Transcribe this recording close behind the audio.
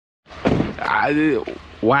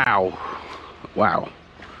Wow. Wow.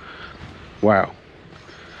 Wow.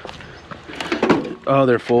 Oh,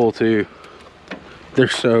 they're full too. They're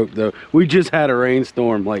soaked though. We just had a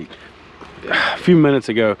rainstorm like a few minutes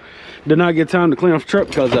ago. Did not get time to clean off the truck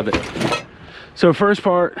because of it. So first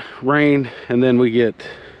part, rain, and then we get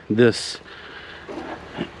this.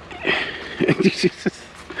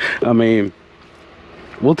 I mean,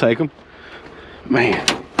 we'll take them. Man,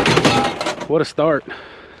 what a start.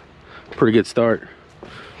 Pretty good start.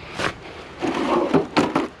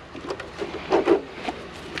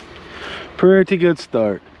 Pretty good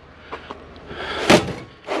start.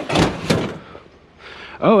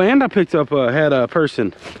 Oh, and I picked up, had a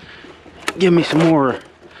person give me some more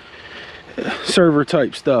server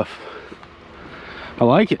type stuff. I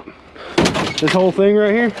like it. This whole thing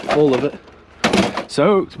right here, full of it.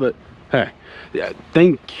 Soaked, but hey, yeah,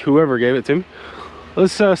 thank whoever gave it to me.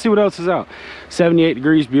 Let's see what else is out. 78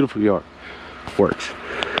 degrees, beautiful yard. Works.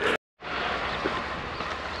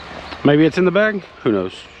 Maybe it's in the bag, who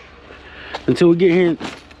knows? Until we get here,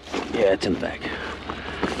 yeah, it's in the bag.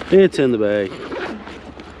 It's in the bag.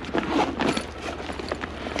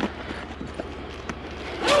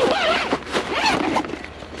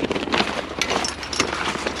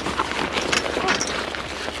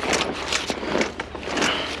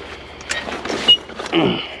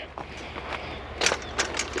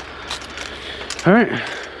 All right,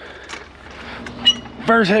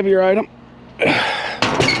 first heavier item.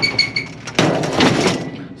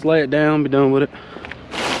 Let's lay it down, be done with it.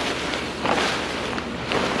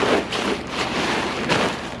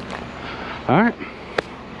 All right.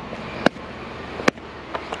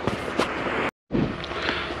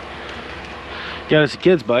 Got us a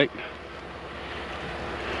kid's bike.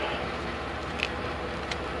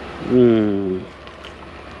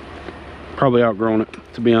 Probably outgrown it,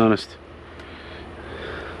 to be honest.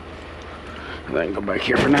 I can go back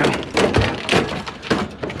here for now.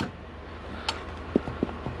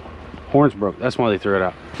 Horns broke, that's why they threw it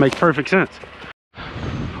out. Makes perfect sense.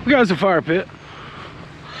 We got us a fire pit.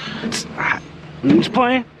 It's hot. He's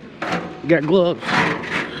playing. We got gloves.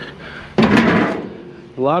 A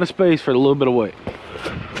lot of space for a little bit of weight.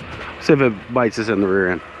 See if it bites us in the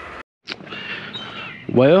rear end.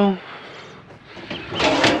 Well,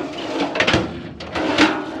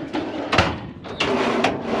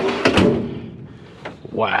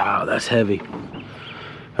 wow, that's heavy.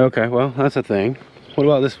 Okay, well, that's a thing. What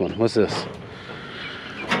about this one? What's this?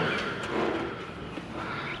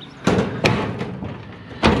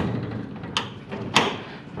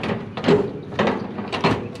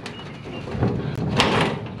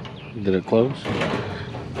 Did it close?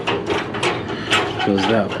 Goes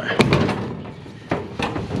that way.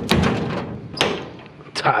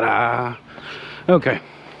 Ta-da! Okay.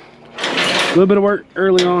 A little bit of work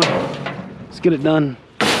early on. Let's get it done.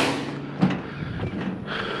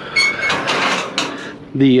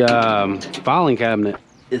 The filing cabinet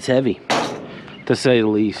is heavy, to say the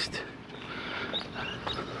least.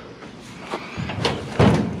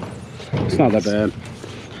 It's not that bad.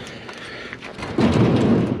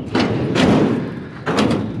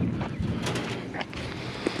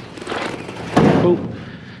 Boom.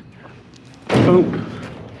 Boom.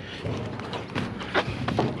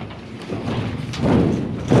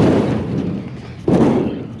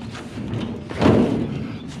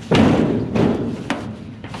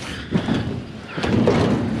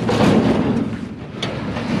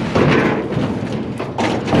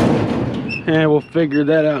 And we'll figure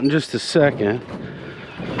that out in just a second.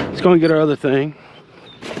 Let's go and get our other thing.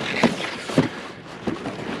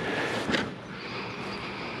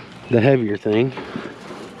 The heavier thing.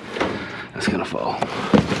 That's gonna fall.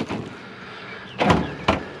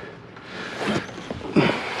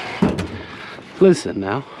 Listen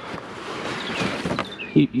now.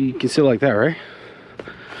 You can sit like that, right?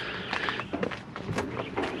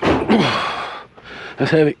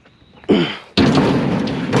 That's heavy.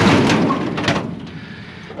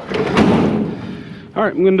 All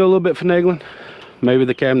right, I'm gonna do a little bit finagling. Maybe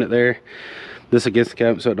the cabinet there, this against the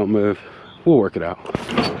cabinet so it don't move. We'll work it out.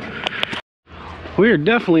 We are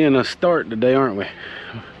definitely in a start today, aren't we?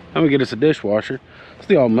 I'm gonna get us a dishwasher. It's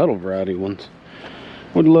the all metal variety ones.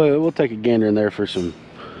 We'll take a gander in there for some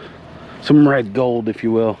red gold, if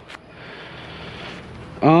you will.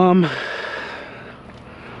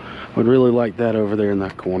 Would really like that over there in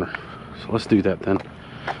that corner. So let's do that then.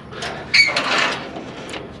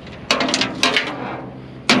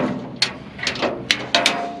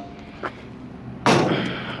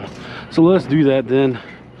 So let's do that then.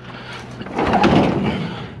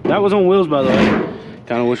 That was on wheels, by the way.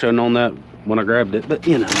 Kind of wish I'd known that when I grabbed it, but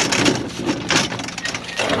you know.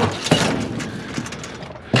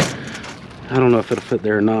 I don't know if it'll fit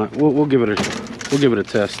there or not. We'll give it a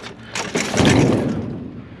test.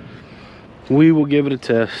 We will give it a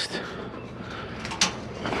test.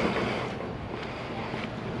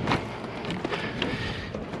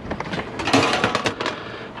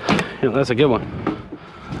 Yeah, that's a good one.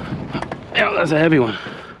 Yeah, that's a heavy one.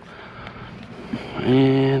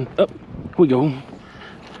 And up we go.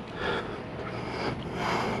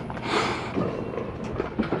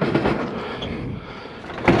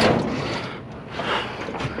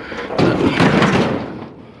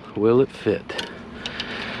 Will it fit?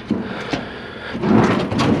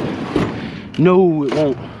 No, it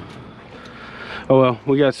won't. Oh well,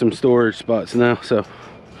 we got some storage spots now, so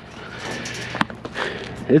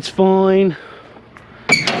it's fine.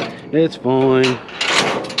 It's fine.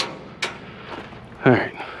 All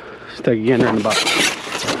right, let's take a gander in the box.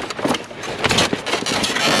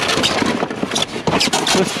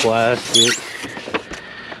 It's plastic.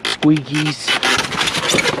 Squeakies.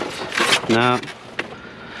 Nah.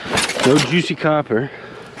 No juicy copper.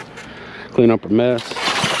 Clean up our mess.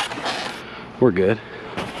 We're good.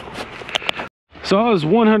 So I was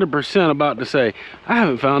 100% about to say, I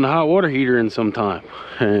haven't found a hot water heater in some time.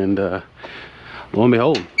 And lo and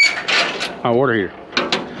behold, hot water heater.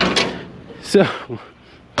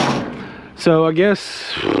 So I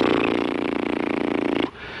guess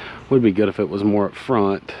would be good if it was more up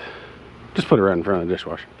front. Just put it right in front of the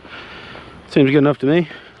dishwasher. Seems good enough to me.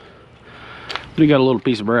 We got a little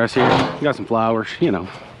piece of brass here. Got some flowers, you know,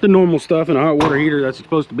 the normal stuff in a hot water heater that's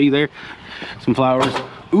supposed to be there. Some flowers.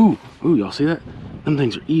 Ooh, y'all see that? Them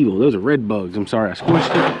things are evil. Those are red bugs. I'm sorry I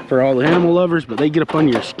squished it for all the animal lovers, but they get up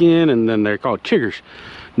under your skin, and then they're called chiggers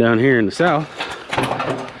down here in the south.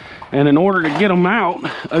 And in order to get them out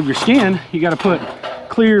of your skin, you got to put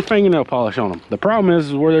clear fingernail polish on them. The problem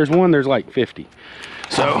is where there's one, there's like 50.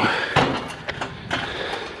 So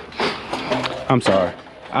I'm sorry.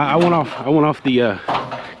 I went off the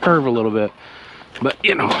curve a little bit, but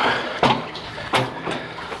you know,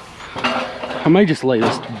 I may just lay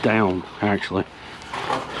this down actually.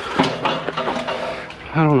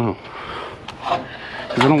 I don't know,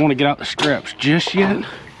 because I don't want to get out the straps just yet.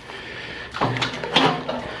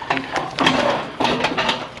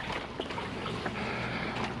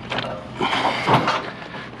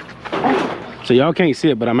 So y'all can't see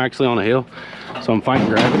it, but I'm actually on a hill, so I'm fighting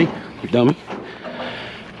gravity, you dummy.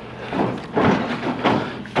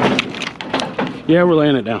 Yeah, we're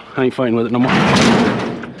laying it down. I ain't fighting with it no more.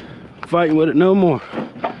 Fighting with it no more.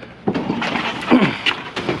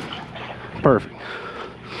 Perfect.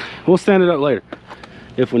 We'll stand it up later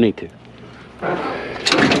if we need to.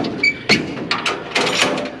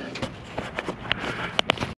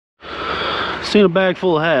 Seen a bag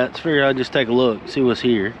full of hats. Figured I'd just take a look, see what's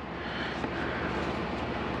here.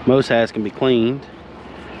 Most hats can be cleaned.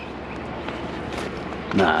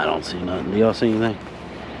 Nah, I don't see nothing. Do y'all see anything?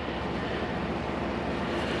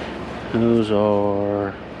 Those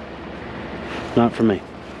are not for me.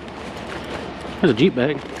 There's a Jeep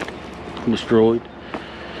bag. Destroyed.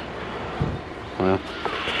 Well,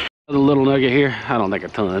 a little nugget here. I don't think a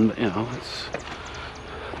ton, but you know, it's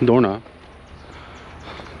doorknob.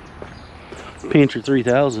 Pincher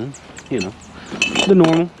 3000, you know, the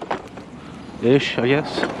normal-ish, I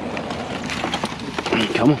guess.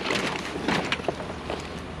 Come on.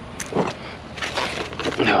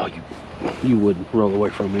 No, you would roll away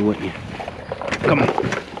from me, wouldn't you? Come on.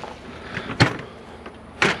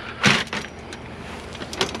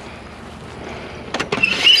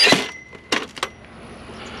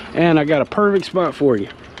 And I got a perfect spot for you.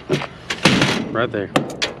 Right there.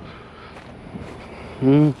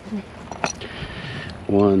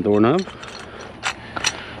 One doorknob.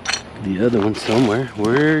 The other one somewhere.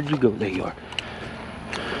 Where'd you go? There you are.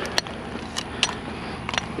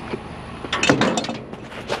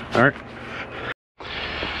 Alright.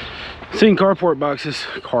 Seen carport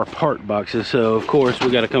boxes, so of course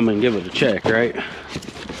we gotta come and give it a check, right?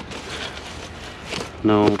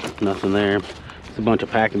 No, nothing there. It's a bunch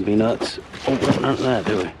of packing peanuts. Oh, none of that,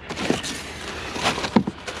 do we?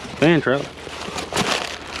 Fan trailer.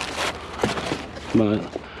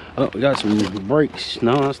 But, oh, we got some brakes.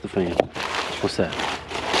 No, that's the fan. What's that?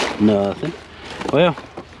 Nothing. Well,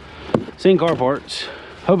 seen car parts,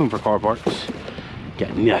 hoping for car parts.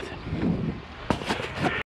 Got nothing.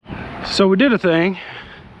 So we did a thing.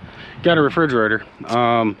 Got a refrigerator.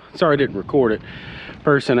 Sorry I didn't record it.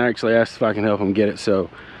 Person actually asked if I can help him get it, so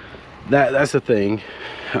that's the thing.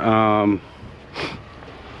 Not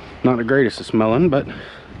the greatest of smelling, but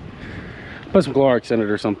put some Clorox in it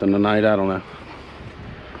or something tonight. I don't know.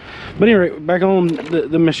 But anyway, back on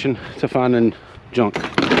the mission to finding junk.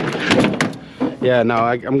 Yeah, no,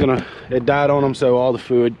 I'm gonna, it died on them, so all the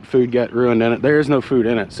food got ruined in it. There is no food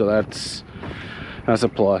in it, so that's a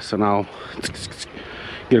plus. And I'll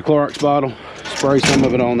get a Clorox bottle, spray some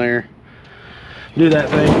of it on there, do that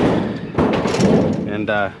thing, and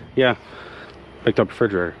yeah, picked up a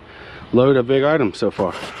refrigerator. Load of big items so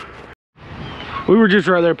far. We were just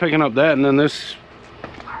right there picking up that, and then this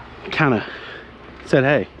kind of said,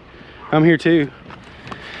 hey, I'm here too.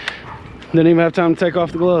 Didn't even have time to take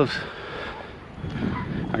off the gloves.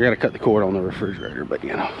 I gotta cut the cord on the refrigerator, but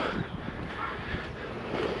you know.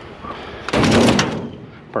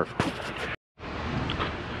 Perfect.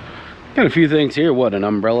 Got a few things here. What, an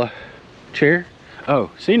umbrella chair?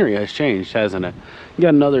 Oh, scenery has changed, hasn't it? You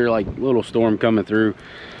got another like little storm coming through.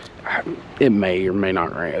 It may or may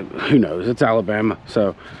not rain. Who knows? It's Alabama,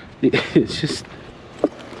 so it's just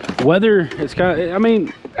weather. It's kind of, I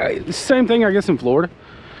mean, it's the same thing I guess in Florida.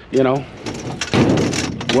 You know,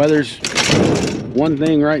 weather's one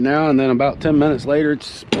thing right now, and then about 10 minutes later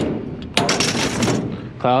it's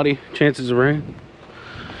cloudy, chances of rain.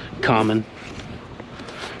 Common,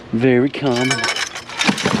 very common.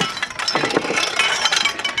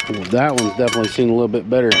 Well, that one's definitely seen a little bit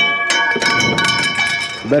better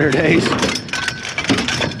days.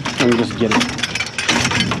 Let me just get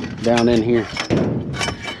it down in here.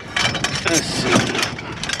 Let's see.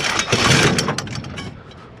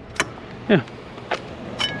 Yeah.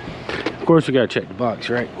 Of course we gotta check the box,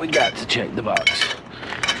 right? We got to check the box.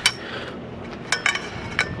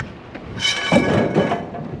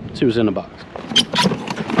 See what's in the box.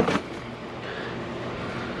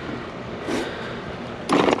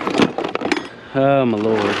 Oh my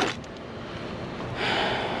Lord.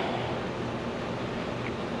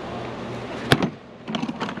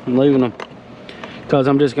 I'm leaving them because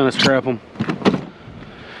I'm just gonna scrap them.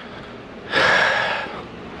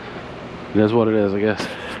 That's what it is, I guess.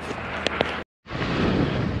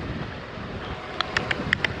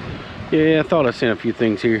 Yeah, I thought I seen a few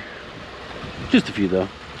things here. Just a few though.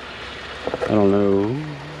 I don't know.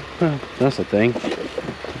 Well, that's a thing.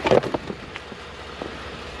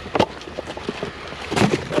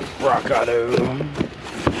 Rock auto.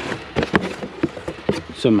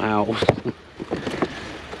 Somehow.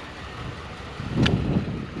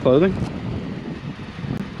 Clothing.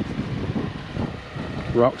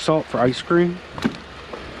 Rock salt for ice cream.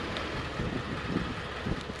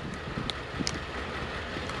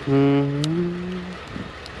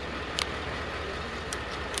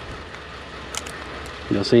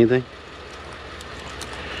 Y'all see anything?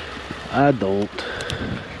 I don't.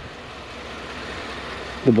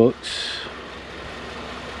 The books.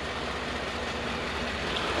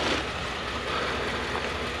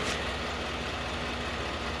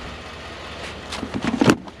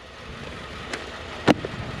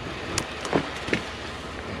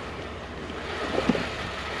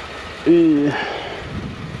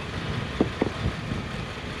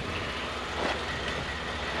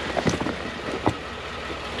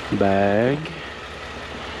 Bag.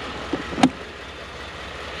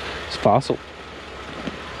 It's fossil.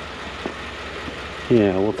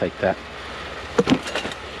 Yeah, we'll take that.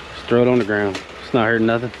 Just throw it on the ground. It's not hurting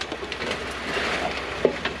nothing.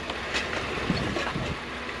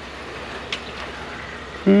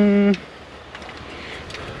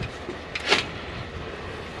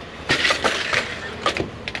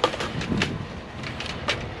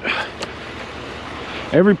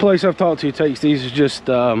 Every place I've talked to takes these as just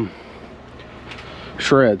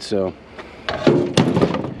shreds, so.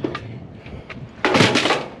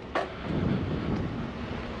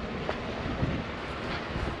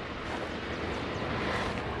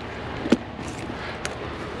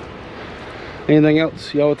 Anything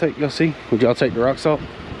else y'all would take? Y'all see? Would y'all take the rock salt?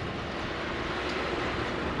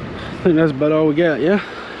 I think that's about all we got. Yeah,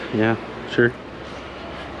 yeah, sure.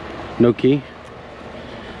 No key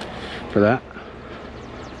for that.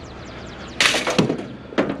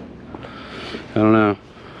 I don't know.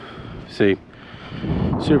 See,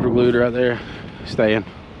 super glued right there, staying.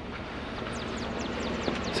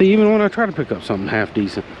 See, even when I try to pick up something half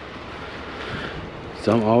decent,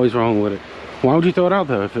 something always wrong with it. Why would you throw it out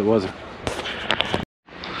though if it wasn't?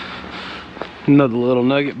 Another little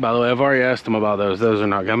nugget. By the way, I've already asked them about those. Those are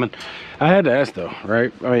not coming. I had to ask though,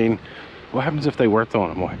 right? I mean, what happens if they were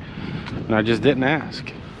throwing them away? And I just didn't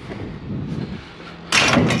ask.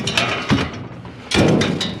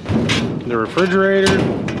 The refrigerator,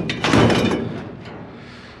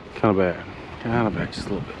 kind of bad, just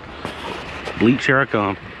a little bit. Bleach, here I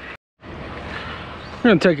come. We're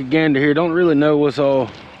gonna take a gander here. Don't really know what's all.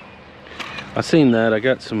 I seen that. I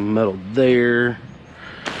got some metal there.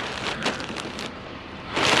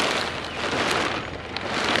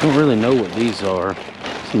 Don't really know what these are.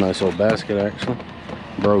 It's a nice old basket actually.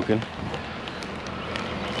 Broken.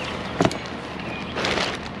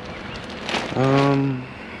 I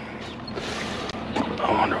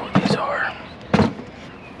wonder what these are.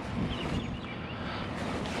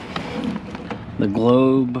 The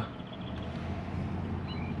globe.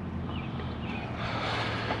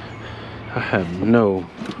 I have no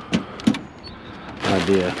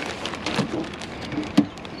idea.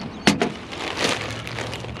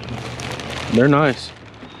 They're nice.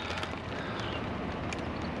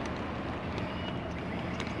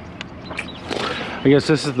 I guess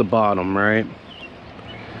this is the bottom, right?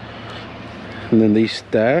 And then these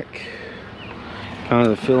stack. Kind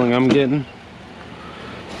of the feeling I'm getting.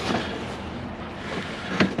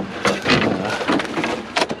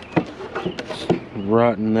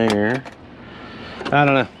 Rotten there. I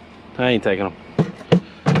don't know. I ain't taking them.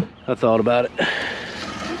 I thought about it.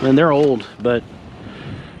 And they're old, but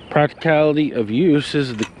practicality of use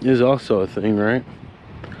is also a thing, right?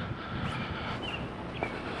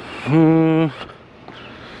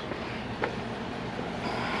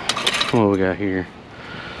 What we got here?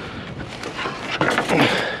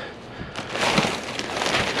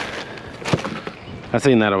 I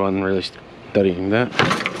seen that. I wasn't really studying that.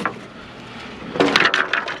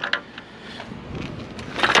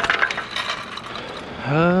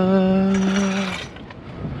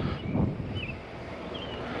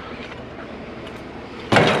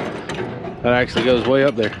 That actually goes way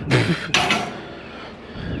up there.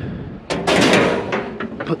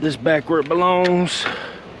 Put this back where it belongs.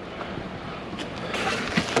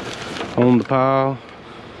 On the pile.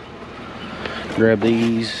 Grab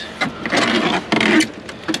these.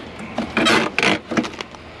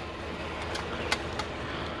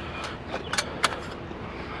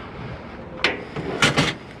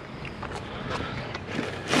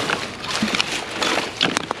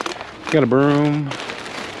 Got a broom.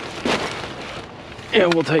 Yeah,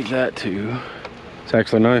 we'll take that too. It's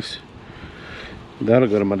actually nice. That'll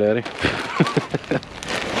go to my daddy.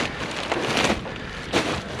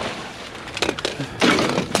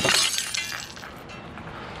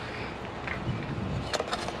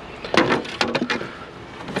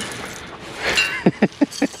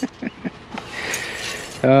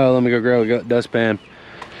 Oh, let me go grab a dustpan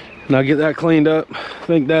and I'll get that cleaned up. I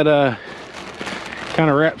think that kind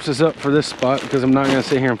of wraps us up for this spot because I'm not gonna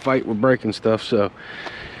sit here and fight with breaking stuff. So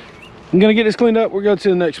I'm gonna get this cleaned up. We'll go to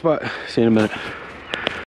the next spot. See you in a minute.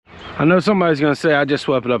 I know somebody's gonna say I just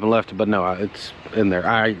swept it up and left it, but no, it's in there.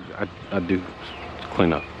 I do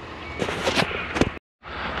clean up.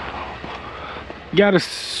 Got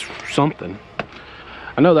us something.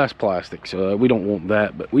 I know that's plastic, so we don't want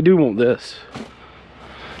that, but we do want this.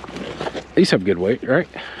 These have good weight, right?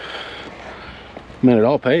 I mean, it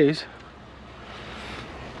all pays.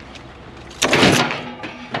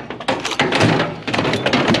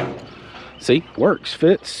 See, works,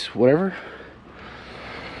 fits, whatever.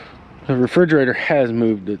 The refrigerator has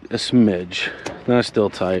moved a smidge. That's still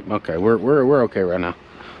tight. Okay, we're okay right now.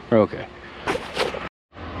 We're okay.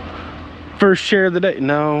 First chair of the day.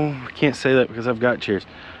 No, I can't say that because I've got chairs.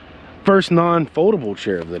 First non-foldable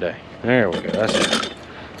chair of the day. There we go. That's it.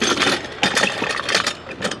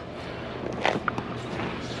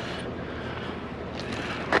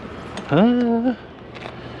 I'm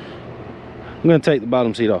gonna take the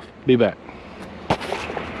bottom seat off. Be back.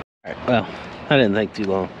 Alright, well, that didn't take too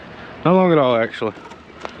long. Not long at all, actually.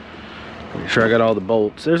 Make sure I got all the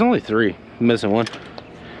bolts. There's only 3. I'm missing one.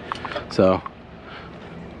 So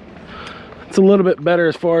it's a little bit better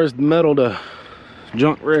as far as the metal to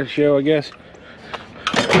junk ratio, I guess.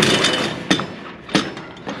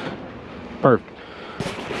 Perfect.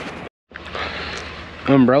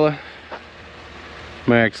 Umbrella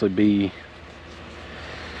may actually be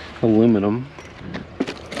aluminum.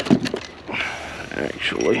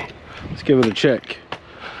 Actually, let's give it a check.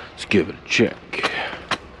 Let's give it a check.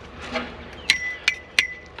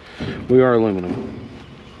 We are aluminum.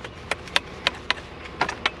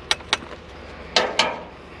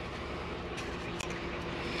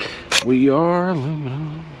 We are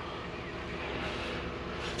aluminum.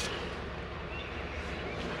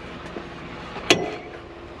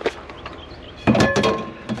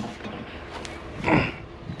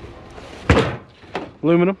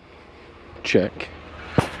 Aluminum, check.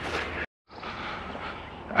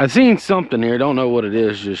 I've seen something here, don't know what it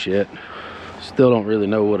is just yet. Still don't really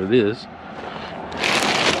know what it is.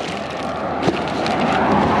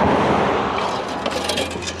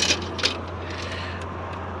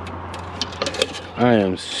 I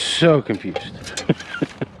am so confused.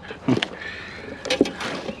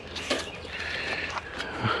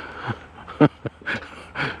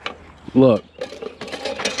 Look,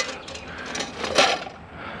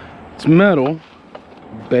 it's metal,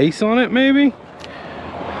 base on it maybe?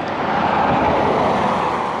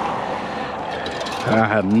 I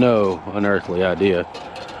have no unearthly idea.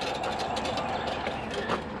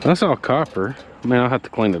 That's all copper. I mean, I'll have to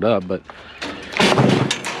clean it up, but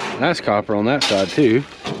that's copper on that side too.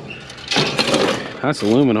 That's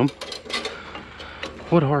aluminum.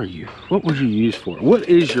 What are you? What would you use for it? What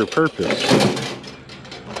is your purpose?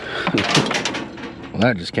 Well,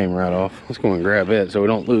 that just came right off. Let's go and grab it so we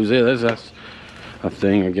don't lose it. That's a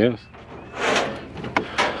thing, I guess.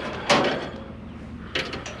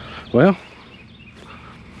 Well,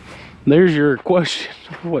 there's your question.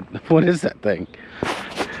 What is that thing?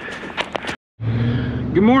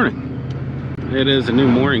 Good morning. It is a new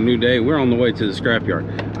morning, new day. We're on the way to the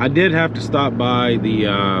scrapyard. I did have to stop by the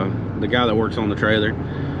guy that works on the trailer.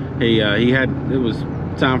 It was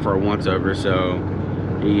time for a once over, so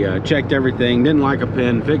he checked everything, didn't like a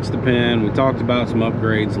pin, fixed the pin. We talked about some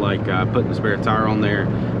upgrades, like putting the spare tire on there.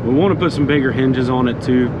 We want to put some bigger hinges on it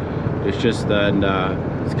too. It's just that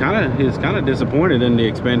he's kind of disappointed in the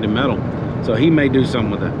expanded metal, so he may do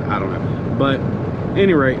something with it. I don't know, but at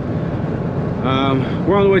any rate,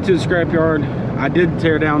 we're on the way to the scrapyard. I did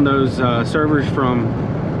tear down those servers from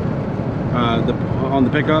on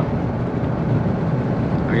the pickup.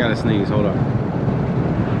 I gotta sneeze, hold up.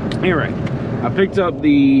 Anyway, I picked up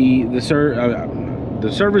the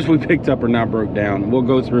servers we picked up are now broke down. We'll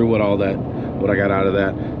go through what I got out of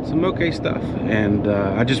that. Some okay stuff, and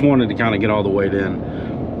I just wanted to kind of get all the weight in.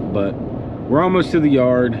 But we're almost to the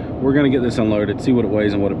yard. We're gonna get this unloaded, see what it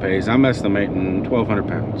weighs and what it pays. I'm estimating 1,200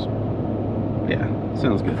 pounds. Yeah,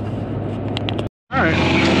 sounds good. All right,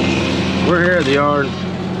 we're here at the yard.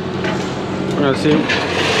 We're gonna see.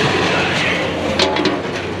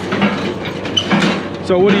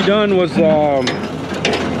 So what he done was, you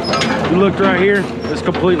looked right here. It's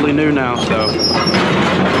completely new now. So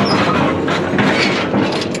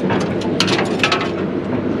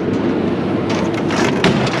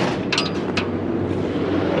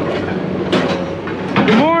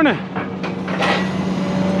good morning.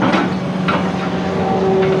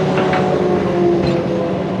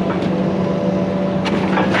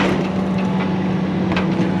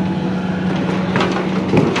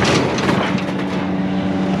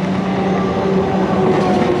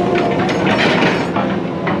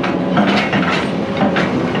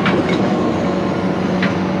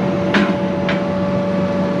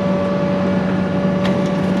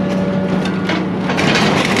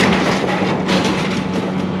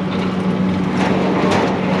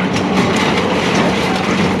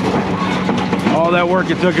 That work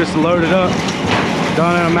it took us to load it up,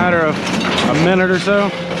 done in a matter of a minute or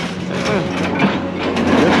so.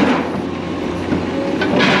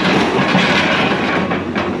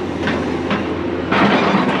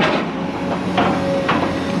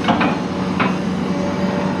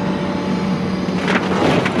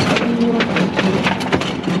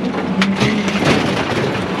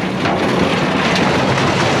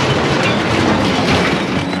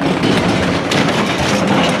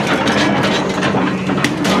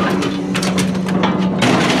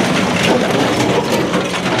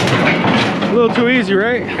 A little too easy,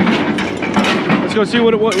 right? Let's go see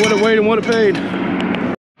what it weighed and what it paid.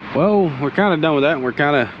 Well, we're kind of done with that, and we're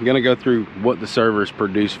kind of gonna go through what the servers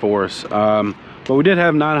produced for us. But we did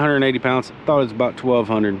have 980 pounds. Thought it was about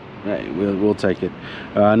 1,200. Hey, we'll take it.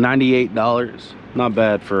 $98, not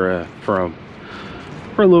bad for a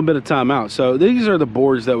little bit of time out. So these are the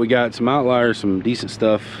boards that we got. Some outliers, some decent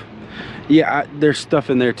stuff. Yeah, there's stuff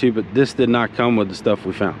in there too, but this did not come with the stuff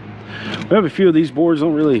we found. We have a few of these boards.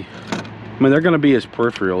 Don't really, I mean, they're going to be as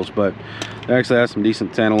peripherals, but they actually have some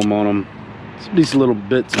decent tantalum on them. Some decent little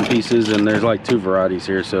bits and pieces, and there's like two varieties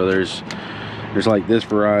here. So there's like this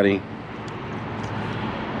variety.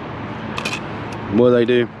 What do they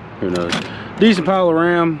do? Who knows? Decent pile of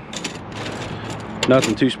RAM.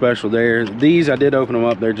 Nothing too special there. These, I did open them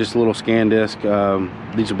up. They're just a little scan disc.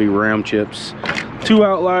 These will be RAM chips. Two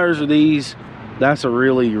outliers of these. That's a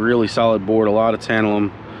really, really solid board. A lot of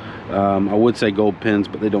tantalum. I would say gold pins,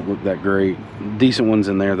 but they don't look that great. Decent ones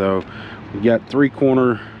in there though. We got three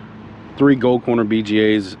gold corner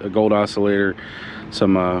BGAs, a gold oscillator,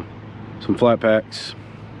 some flat packs,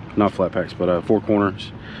 not flat packs, but four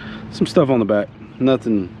corners, some stuff on the back.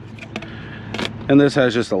 Nothing. And this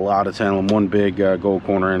has just a lot of tantalum. One big gold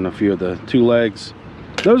corner and a few of the two legs.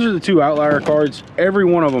 Those are the two outlier cards. Every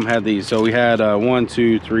one of them had these. So we had 1,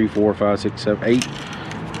 2, 3, 4, 5, 6, 7, 8.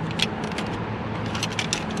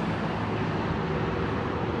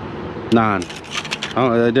 9.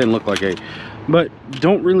 Oh, that didn't look like 8, but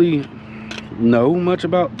don't really, know much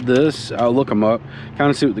about this. I'll look them up, kind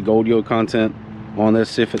of see what the gold yield content on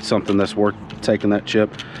this, if it's something that's worth taking that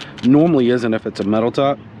chip. Normally isn't if it's a metal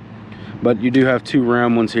top, but you do have 2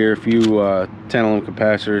 round ones here, a few tantalum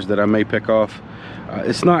capacitors that I may pick off.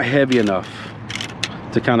 It's not heavy enough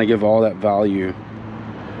to kind of give all that value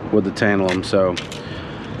with the tantalum, so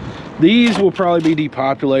these will probably be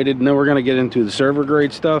depopulated, and then we're going to get into the server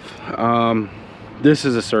grade stuff. This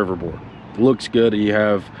is a server board. Looks good. You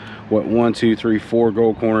have what, 1 2 3 4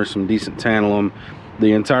 gold corners, some decent tantalum.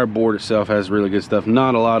 The entire board itself has really good stuff.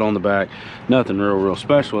 Not a lot on the back, nothing real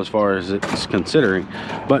special as far as it's considering,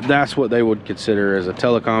 but that's what they would consider as a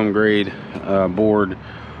telecom grade board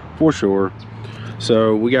for sure.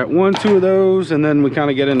 So we got 1 2 of those, and then we kind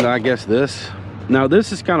of get into, I guess, this. Now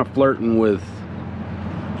this is kind of flirting with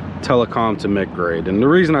telecom to mid grade, and the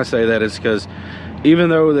reason I say that is because even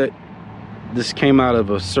though that this came out of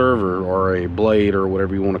a server or a blade or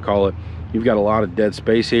whatever you want to call it, you've got a lot of dead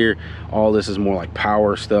space here. All this is more like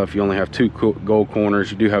power stuff. You only have 2 gold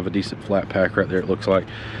corners. You do have a decent flat pack right there, it looks like.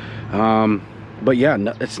 But yeah,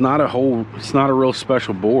 it's not a real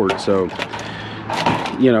special board. So,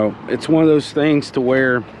 you know, it's one of those things to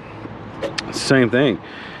where, same thing,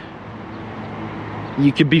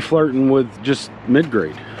 you could be flirting with just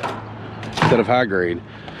mid-grade instead of high grade.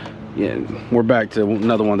 Yeah, we're back to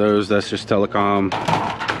another one of those. That's just telecom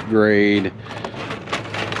grade.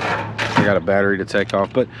 I got a battery to take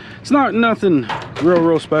off, but it's not nothing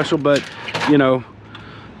real special, but you know,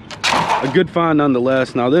 a good find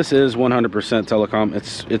nonetheless. Now this is 100% telecom.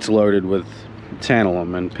 It's loaded with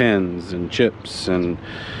tantalum and pins and chips, and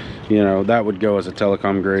you know, that would go as a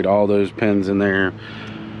telecom grade, all those pins in there.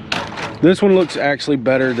 This one looks actually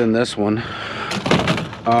better than this one.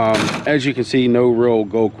 As you can see, no real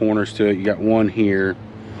gold corners to it. You got 1 here,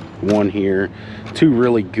 1 here, 2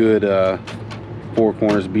 really good 4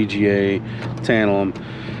 corners BGA tantalum.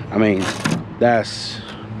 I mean, that's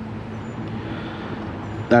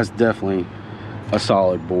definitely a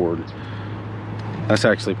solid board. That's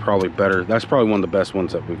actually probably better. That's probably one of the best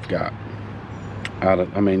ones that we've got.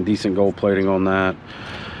 I mean, decent gold plating on that.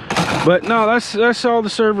 But no, that's all the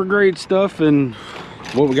server grade stuff and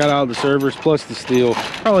what we got out of the servers, plus the steel.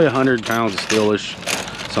 Probably 100 pounds of steelish,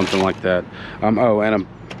 something like that. Oh, and a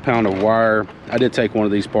pound of wire. I did take one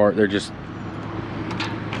of these apart. They're just,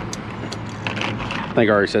 I think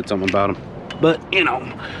I already said something about them, but you know,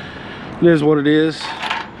 it is what it is.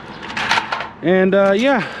 And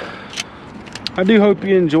yeah, I do hope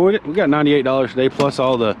you enjoyed it. We got $98 today, plus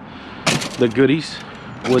all the goodies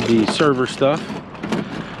with the server stuff.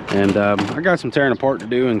 And I got some tearing apart to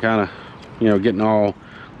do, and kind of, you know, getting all,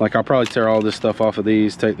 like, I'll probably tear all this stuff off of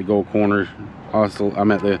these, take the gold corner,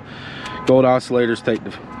 I'm at the gold oscillators, take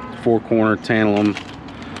the 4 corner tantalum.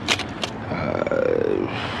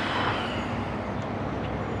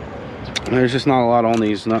 There's just not a lot on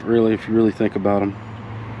these, not really, if you really think about them.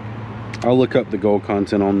 I'll look up the gold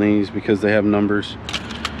content on these because they have numbers.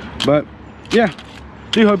 But yeah,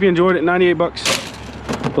 do hope you enjoyed it. 98 bucks.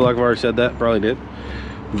 I feel like I've already said that, probably did.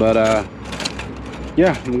 But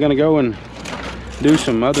yeah, I'm gonna go and do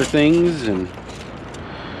some other things and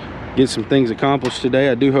get some things accomplished today.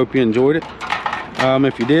 I do hope you enjoyed it.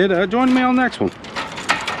 If you did, join me on the next one.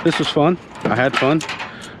 This was fun. I had fun.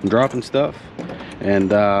 I'm dropping stuff.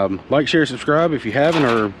 And like, share, subscribe if you haven't,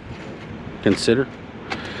 or consider.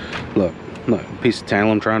 Look, a piece of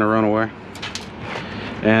tantalum trying to run away.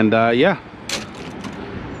 And yeah,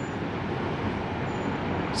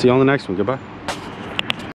 see you on the next one. Goodbye.